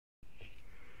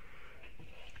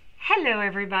Hello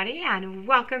everybody and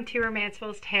welcome to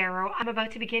Romancefull's Tarot. I'm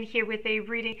about to begin here with a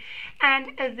reading,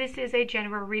 and this is a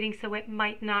general reading, so it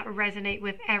might not resonate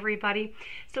with everybody.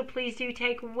 So please do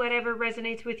take whatever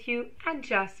resonates with you and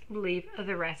just leave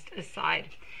the rest aside.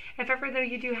 If ever though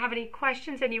you do have any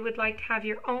questions and you would like to have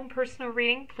your own personal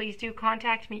reading, please do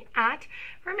contact me at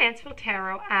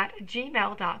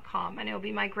romancefulltarot@gmail.com, and it will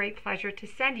be my great pleasure to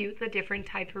send you the different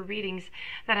type of readings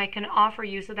that I can offer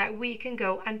you so that we can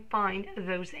go and find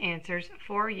those answers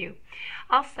for you.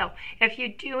 Also, if you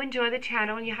do enjoy the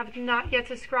channel and you have not yet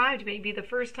subscribed, maybe the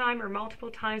first time or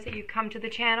multiple times that you come to the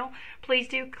channel, please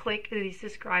do click the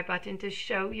subscribe button to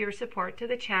show your support to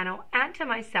the channel and to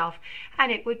myself,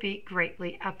 and it would be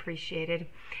greatly appreciated.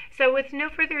 So with no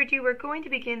further ado, we're going to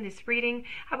begin this reading.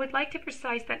 I would like to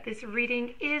precise that this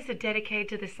reading is dedicated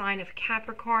to the sign of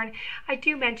Capricorn. I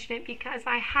do mention it because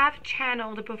I have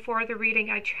channeled before the reading,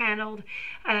 I channeled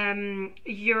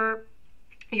your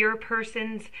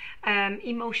person's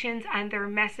emotions and their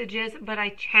messages, but I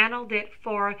channeled it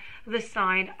for the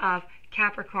sign of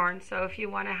Capricorn. So if you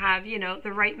want to have,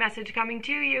 the right message coming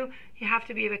to you, you have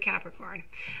to be a Capricorn.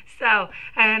 So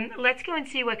let's go and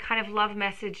see what kind of love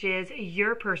messages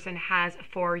your person has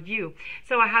for you.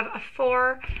 So I have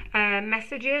four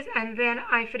messages, and then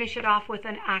I finish it off with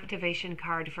an activation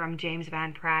card from James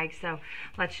Van Praagh. So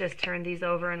let's just turn these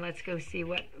over and let's go see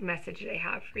what message they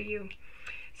have for you.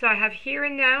 So I have Here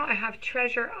and Now, I have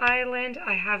Treasure Island,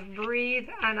 I have Breathe,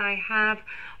 and I have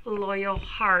Loyal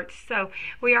Heart. So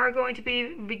we are going to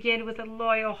begin with a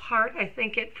Loyal Heart. I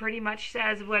think it pretty much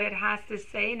says what it has to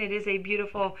say, and it is a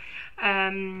beautiful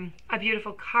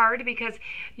card, because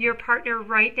your partner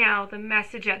right now, the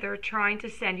message that they're trying to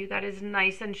send you that is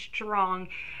nice and strong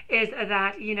is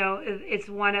that, it's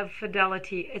one of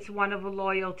fidelity, it's one of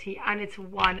loyalty, and it's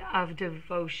one of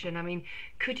devotion. I mean,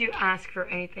 could you ask for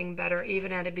anything better,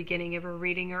 even at the beginning of a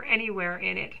reading or anywhere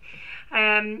in it?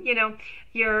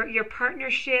 Your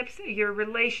partnerships, your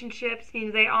relationships,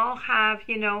 they all have,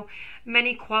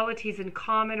 many qualities in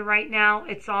common right now.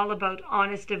 It's all about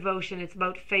honest devotion. It's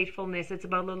about faithfulness. It's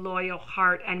about a loyal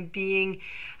heart and being,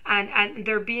 and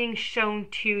they're being shown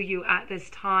to you at this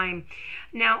time.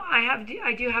 Now, I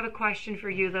do have a question for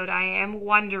you, though. I am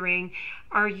wondering,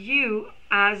 are you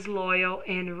as loyal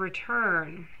in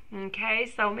return? Okay,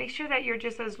 so make sure that you're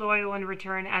just as loyal in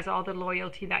return as all the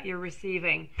loyalty that you're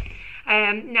receiving.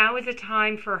 Now is a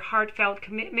time for heartfelt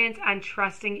commitments and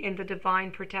trusting in the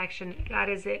divine protection. That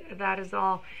is it. That is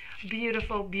all.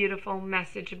 Beautiful, beautiful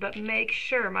message. But make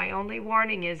sure, my only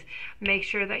warning is, make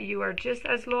sure that you are just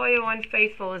as loyal and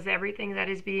faithful as everything that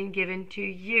is being given to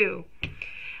you.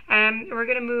 We're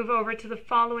going to move over to the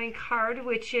following card,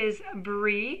 which is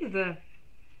Breathe.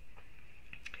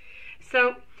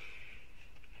 So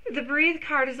the Breathe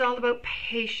card is all about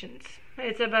patience.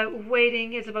 It's about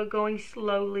waiting. It's about going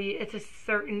slowly. It's a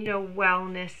certain,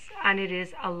 wellness, and it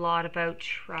is a lot about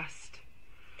trust.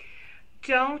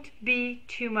 Don't be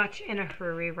too much in a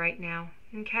hurry right now.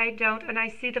 Okay, don't. And I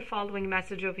see the following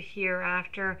message over here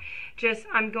after.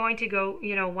 I'm going to go,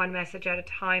 one message at a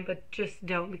time, but just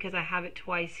don't, because I have it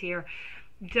twice here.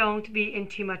 Don't be in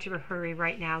too much of a hurry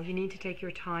right now. You need to take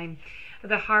your time.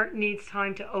 The heart needs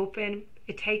time to open.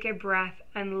 Take a breath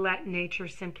and let nature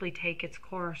simply take its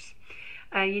course.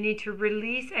 You need to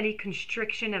release any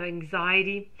constriction of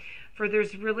anxiety, for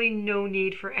there's really no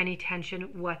need for any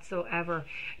tension whatsoever.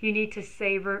 You need to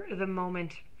savor the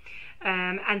moment.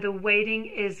 And the waiting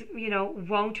is,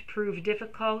 won't prove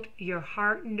difficult. Your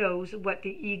heart knows what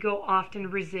the ego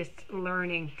often resists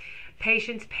learning.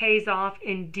 Patience pays off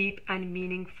in deep and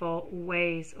meaningful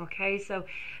ways. Okay, so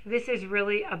this is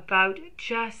really about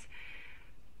just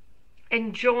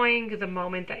enjoying the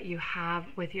moment that you have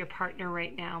with your partner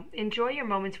right now. Enjoy your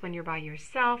moments when you're by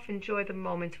yourself. Enjoy the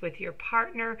moments with your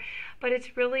partner. But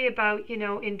it's really about,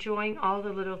 enjoying all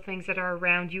the little things that are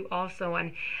around you also,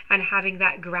 and having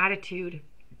that gratitude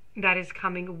that is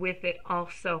coming with it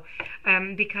also,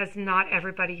 because not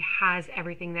everybody has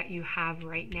everything that you have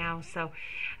right now. So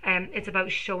it's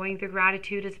about showing the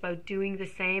gratitude. It's about doing the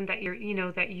same that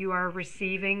that you are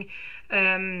receiving.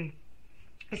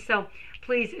 So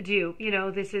please do,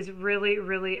 this is really,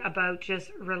 really about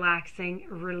just relaxing,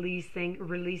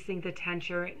 releasing the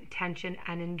tension,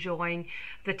 and enjoying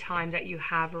the time that you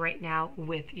have right now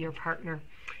with your partner.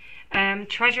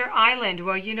 Treasure Island.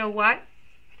 Well, you know what?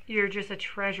 You're just a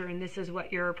treasure, and this is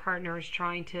what your partner is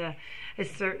trying to,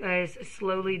 is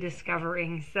slowly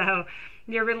discovering. So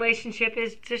your relationship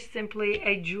is just simply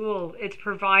a jewel. It's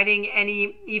providing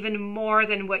even more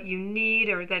than what you need,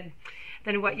 or that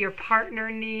than what your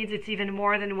partner needs. It's even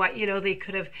more than what, they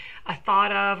could have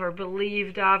thought of or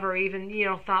believed of, or even,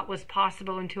 thought was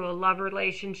possible into a love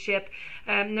relationship.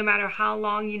 No matter how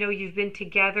long, you've been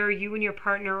together, you and your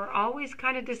partner are always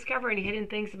kind of discovering hidden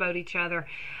things about each other.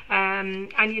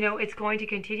 And it's going to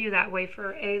continue that way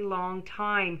for a long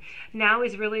time. Now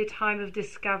is really a time of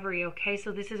discovery, okay?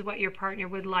 So this is what your partner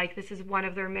would like. This is one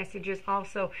of their messages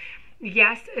also.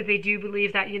 Yes, they do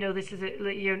believe that, this is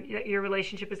your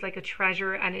relationship is like a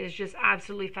treasure and it is just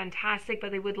absolutely fantastic,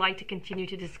 but they would like to continue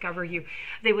to discover you.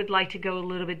 They would like to go a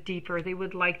little bit deeper. They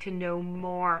would like to know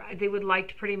more. They would like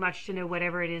to pretty much to know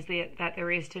whatever it is that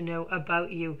there is to know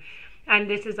about you. And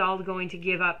this is all going to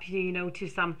give up, to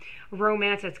some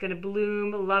romance that's going to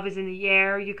bloom. Love is in the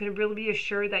air. You can really be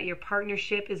assured that your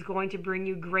partnership is going to bring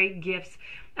you great gifts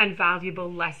and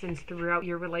valuable lessons throughout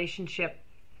your relationship.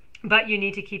 But you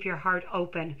need to keep your heart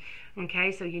open,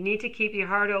 okay? So you need to keep your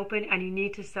heart open and you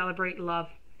need to celebrate love.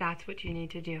 That's what you need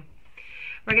to do.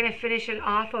 We're going to finish it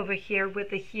off over here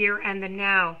with the here and the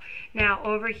now. Now,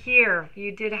 over here,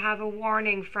 you did have a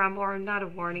warning from, or not a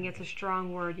warning, it's a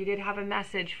strong word. You did have a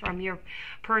message from your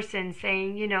person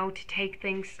saying, to take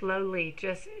things slowly.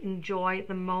 Just enjoy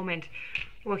the moment.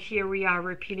 Well, here we are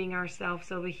repeating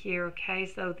ourselves over here, okay?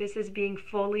 So this is being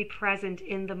fully present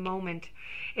in the moment.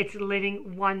 It's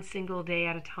living one single day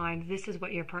at a time. This is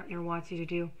what your partner wants you to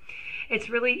do. It's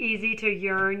really easy to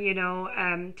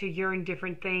yearn, to yearn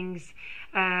different things.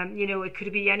 It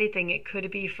could be anything. It could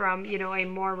be from, a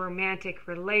more romantic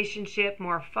relationship,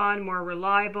 more fun, more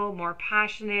reliable, more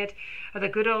passionate. The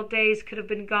good old days could have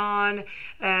been gone.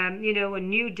 A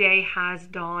new day has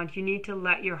dawned. You need to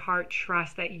let your heart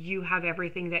trust that you have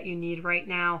everything that you need right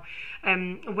now.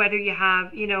 Whether you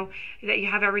have, that you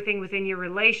have everything within your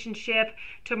relationship.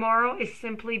 Tomorrow is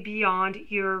simply beyond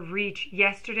your reach.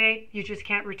 Yesterday, you just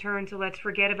can't return, so let's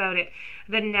forget about it.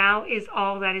 The now is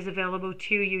all that is available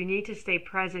to you. You need to stay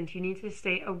present. You need to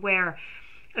stay aware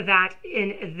that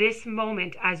in this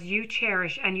moment, as you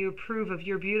cherish and you approve of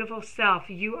your beautiful self,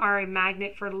 you are a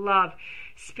magnet for love.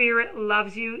 Spirit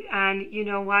loves you, and you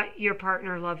know what? Your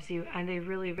partner loves you, and they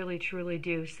really, really, truly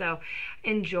do. So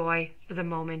enjoy the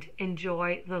moment.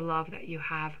 Enjoy the love that you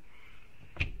have.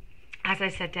 As I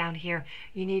said down here,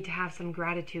 you need to have some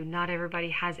gratitude. Not everybody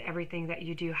has everything that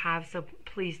you do have, so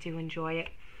please do enjoy it.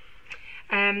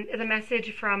 The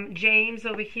message from James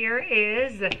over here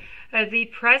is the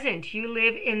present. You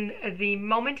live in the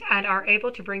moment and are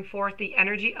able to bring forth the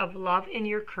energy of love in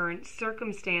your current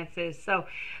circumstances. So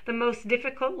the most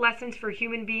difficult lessons for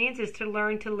human beings is to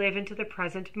learn to live into the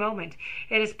present moment.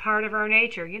 It is part of our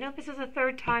nature. This is the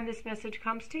third time this message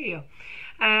comes to you.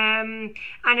 And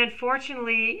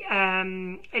unfortunately,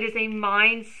 it is a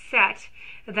mindset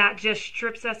that just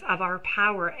strips us of our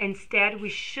power. Instead, we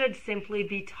should simply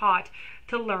be taught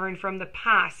to learn from the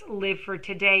past, live for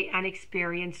today, and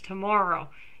experience tomorrow.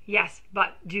 Yes,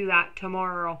 but do that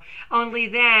tomorrow. Only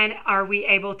then are we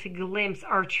able to glimpse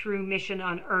our true mission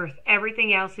on earth.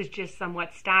 Everything else is just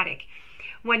somewhat static.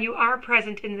 When you are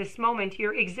present in this moment,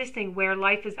 you're existing where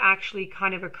life is actually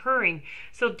kind of occurring.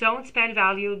 So don't spend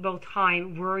valuable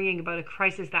time worrying about a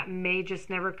crisis that may just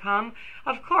never come.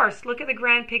 Of course, look at the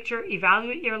grand picture,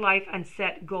 evaluate your life, and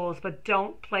set goals, but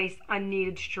don't place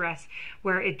unneeded stress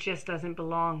where it just doesn't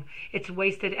belong. It's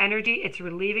wasted energy. It's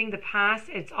reliving the past.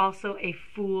 It's also a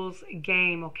fool's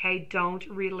game, okay? Don't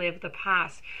relive the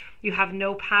past. You have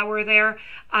no power there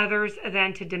others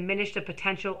than to diminish the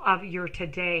potential of your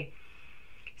today.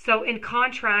 So in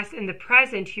contrast, in the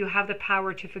present, you have the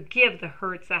power to forgive the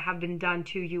hurts that have been done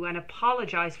to you and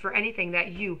apologize for anything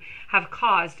that you have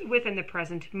caused within the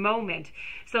present moment.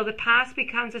 So the past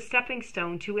becomes a stepping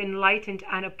stone to enlightened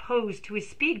and opposed to a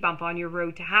speed bump on your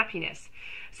road to happiness.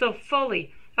 So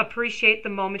fully appreciate the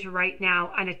moment right now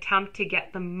and attempt to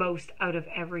get the most out of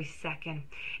every second.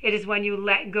 It is when you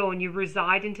let go and you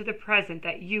reside into the present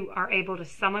that you are able to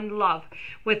summon love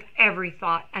with every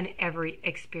thought and every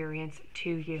experience to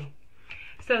you.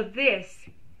 So this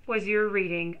was your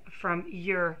reading from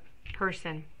your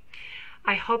person.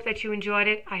 I hope that you enjoyed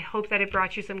it. I hope that it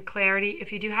brought you some clarity.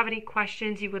 If you do have any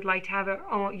questions, you would like to have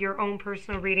your own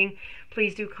personal reading,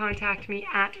 please do contact me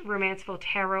at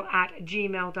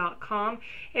romancefulltarot@gmail.com.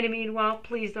 In the meanwhile,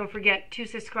 please don't forget to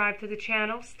subscribe to the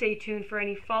channel. Stay tuned for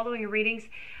any following readings.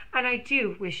 And I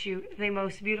do wish you the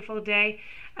most beautiful day,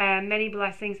 many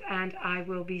blessings, and I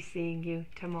will be seeing you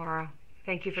tomorrow.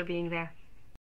 Thank you for being there.